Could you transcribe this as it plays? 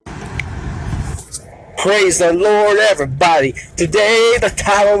Praise the Lord, everybody. Today, the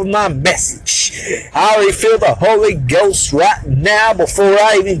title of my message. I already feel the Holy Ghost right now before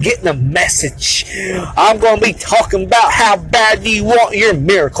I even get in the message. I'm going to be talking about how bad do you want your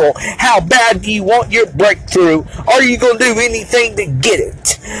miracle? How bad do you want your breakthrough? Are you going to do anything to get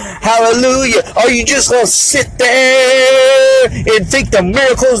it? Hallelujah. Are you just going to sit there and think the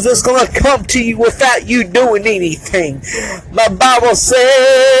miracle is just going to come to you without you doing anything? My Bible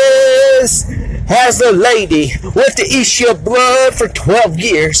says, as the lady with the issue of blood for 12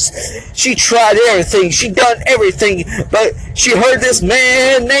 years, she tried everything, she done everything, but she heard this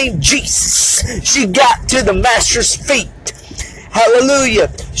man named Jesus. She got to the master's feet.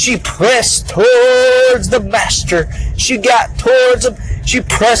 Hallelujah. She pressed towards the master. She got towards him. She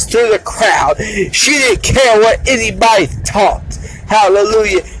pressed through the crowd. She didn't care what anybody thought.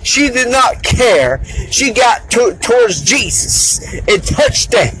 Hallelujah. She did not care. She got towards Jesus and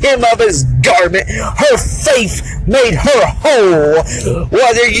touched the hem of his garment. Her faith made her whole.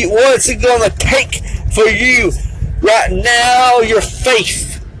 What's it going to take for you right now? Your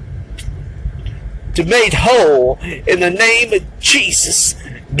faith to made whole in the name of Jesus.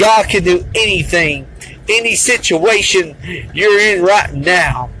 God can do anything, any situation you're in right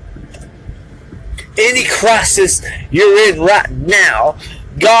now. Any crisis you're in right now,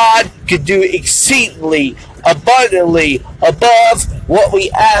 God could do exceedingly, abundantly, above what we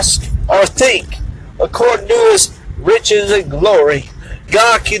ask or think. According to His riches and glory,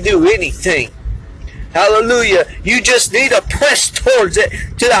 God can do anything. Hallelujah. You just need to press towards it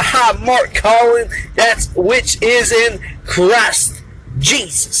to the high mark calling which is in Christ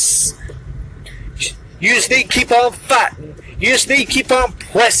Jesus. You just need to keep on fighting. You just need to keep on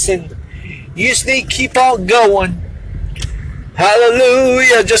pressing. You just need to keep on going.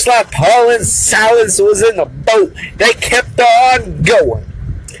 Hallelujah. Just like Paul and Silas was in the boat. They kept on going.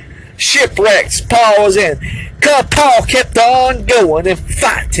 Shipwrecks Paul was in. Paul kept on going and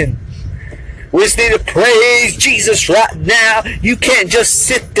fighting. We just need to praise Jesus right now. You can't just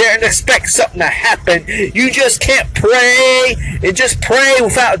sit there and expect something to happen. You just can't pray and just pray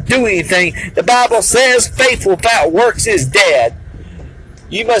without doing anything. The Bible says faith without works is dead.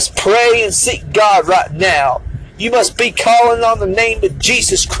 You must pray and seek God right now. You must be calling on the name of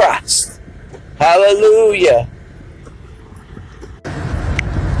Jesus Christ. Hallelujah.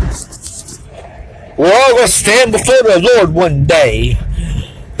 We're all going to stand before the Lord one day.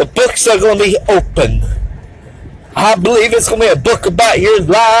 The books are going to be open. I believe it's going to be a book about your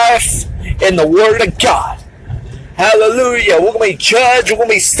life in the Word of God. Hallelujah. We're going to be judged. We're going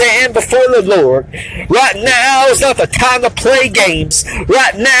to be stand before the Lord. Right now is not the time to play games.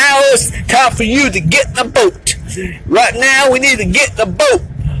 Right now is time for you to get in the boat. Right now we need to get in the boat.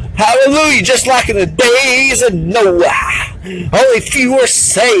 Hallelujah. Just like in the days of Noah. Only few were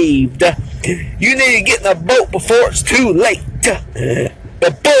saved. You need to get in the boat before it's too late.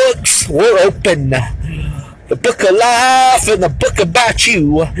 The books were open. The book of life and the book about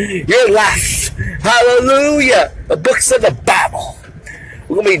you, your life. Hallelujah. The books of the Bible.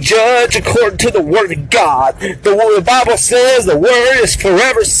 We're going to be judged according to the Word of God. The Bible says the Word is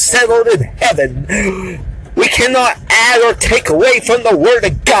forever settled in heaven. We cannot add or take away from the Word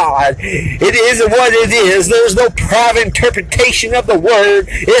of God. It is what it is. There's no private interpretation of the Word.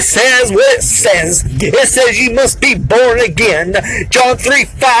 It says what it says. It says you must be born again. John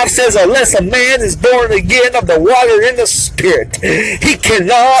 3:5 says, unless a man is born again of the water and the Spirit, he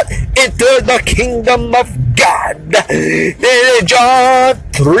cannot enter the kingdom of God. Then in John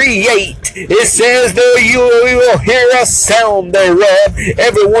 3:8, it says, though you will hear a sound thereof,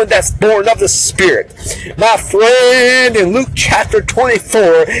 everyone that's born of the Spirit. My friend, in Luke chapter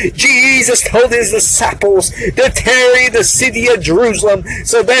 24, Jesus told his disciples to tarry the city of Jerusalem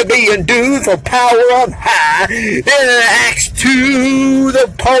so they be endued for power on high. Then in Acts 2,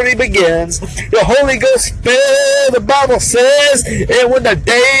 the party begins. The Holy Ghost fell, the Bible says, and when the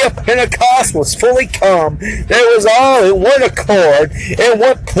day of Pentecost was fully come, there was all in one accord, in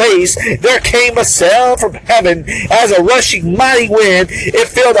one place, there came a sound from heaven as a rushing mighty wind. It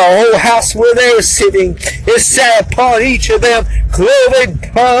filled the whole house where they were sitting. It sat upon each of them cloven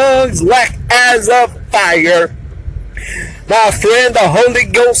tongues like as of fire. My friend, the Holy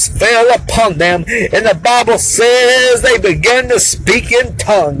Ghost fell upon them, and the Bible says they began to speak in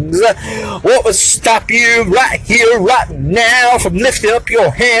tongues. What would stop you right here, right now, from lifting up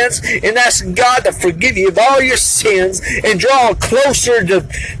your hands and asking God to forgive you of all your sins and draw closer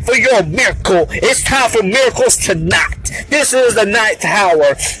for your miracle? It's time for miracles tonight. This is the 9th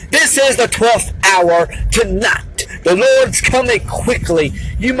hour. This is the 12th hour tonight. The Lord's coming quickly.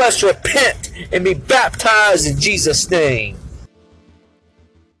 You must repent and be baptized in Jesus' name.